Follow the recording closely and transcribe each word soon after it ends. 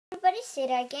everybody,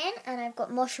 Sarah again, and I've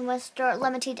got Moshi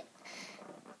limited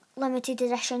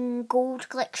edition gold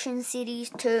collection series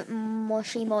 2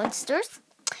 Moshi monsters.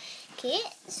 Okay,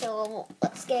 so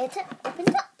let's get it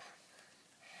opened up.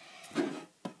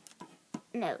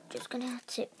 Now, just gonna have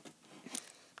to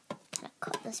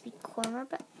cut this wee corner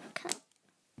bit. Okay.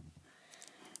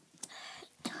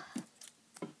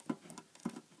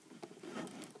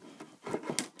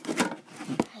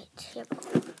 Right, here we go.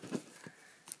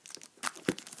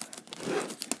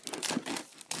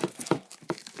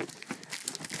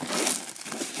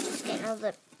 All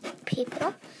the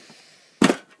paper,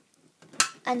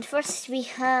 and first we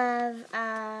have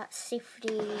a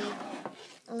safety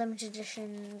limited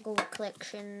edition gold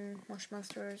collection Moshi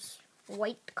Monsters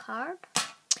white card,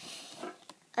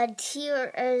 and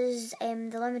here is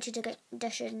the limited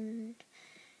edition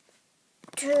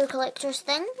true collector's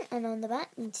thing, and on the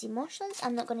back you can see Moshlings.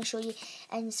 I'm not going to show you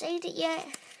inside it yet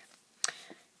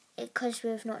because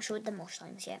we've not showed the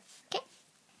Moshlings yet. Okay,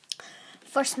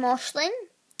 first Moshling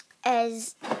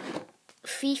is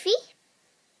Fifi,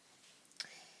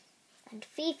 and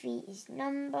Fifi is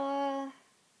number, I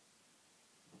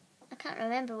can't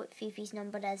remember what Fifi's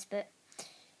number is, but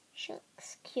she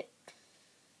looks cute,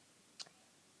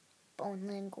 but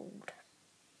only in gold.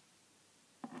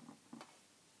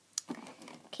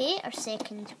 Okay, our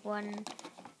second one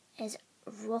is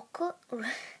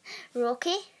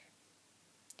Rocky.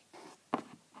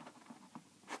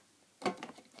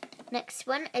 Next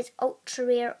one is Ultra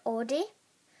Rare Audie,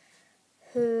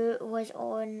 who was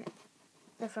on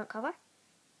the front cover.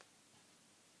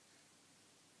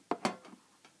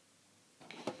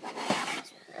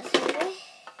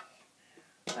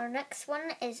 Our next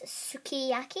one is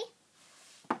Sukiyaki.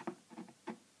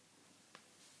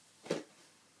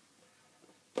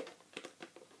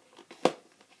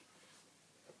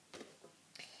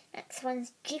 Next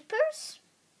one's Jeepers.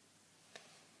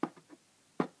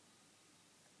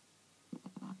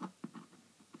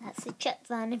 That's the chip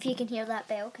van, if you can hear that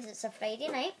bell, because it's a Friday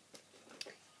night.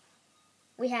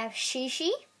 We have Shishi.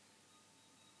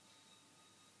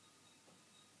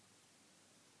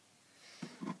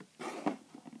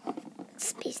 It's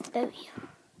spaced about here.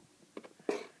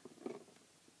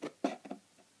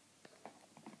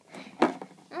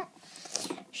 Oh,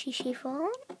 Shishi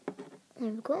phone. There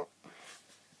we go.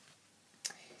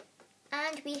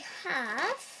 And we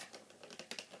have...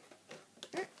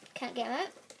 can't get them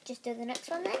out. Just do the next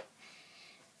one then.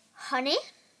 Honey.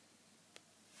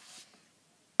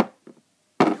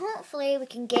 And hopefully we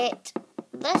can get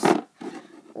this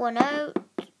one out.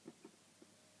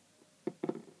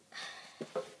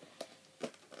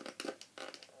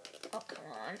 Oh, come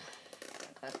on.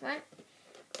 Come on.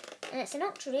 And it's an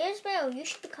ultra rare as well. You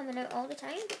should be coming out all the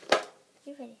time.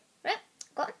 You ready? Right,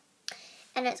 got him.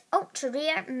 And it's ultra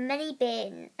rare Mini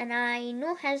Ben. And I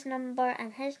know his number,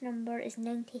 and his number is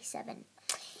 97.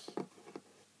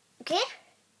 Okay,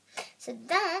 so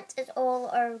that is all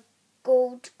our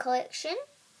gold collection,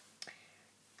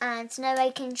 and so now I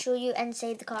can show you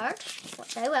inside the card,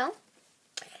 which I will,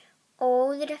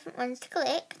 all the different ones to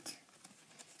collect,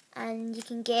 and you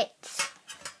can get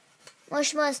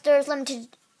Moshi Monsters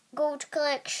Limited Gold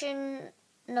Collection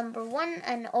number 1,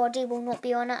 and Audie will not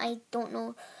be on it. I don't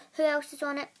know who else is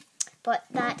on it, but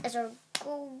that is our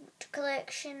gold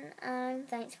collection, and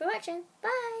thanks for watching.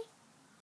 Bye!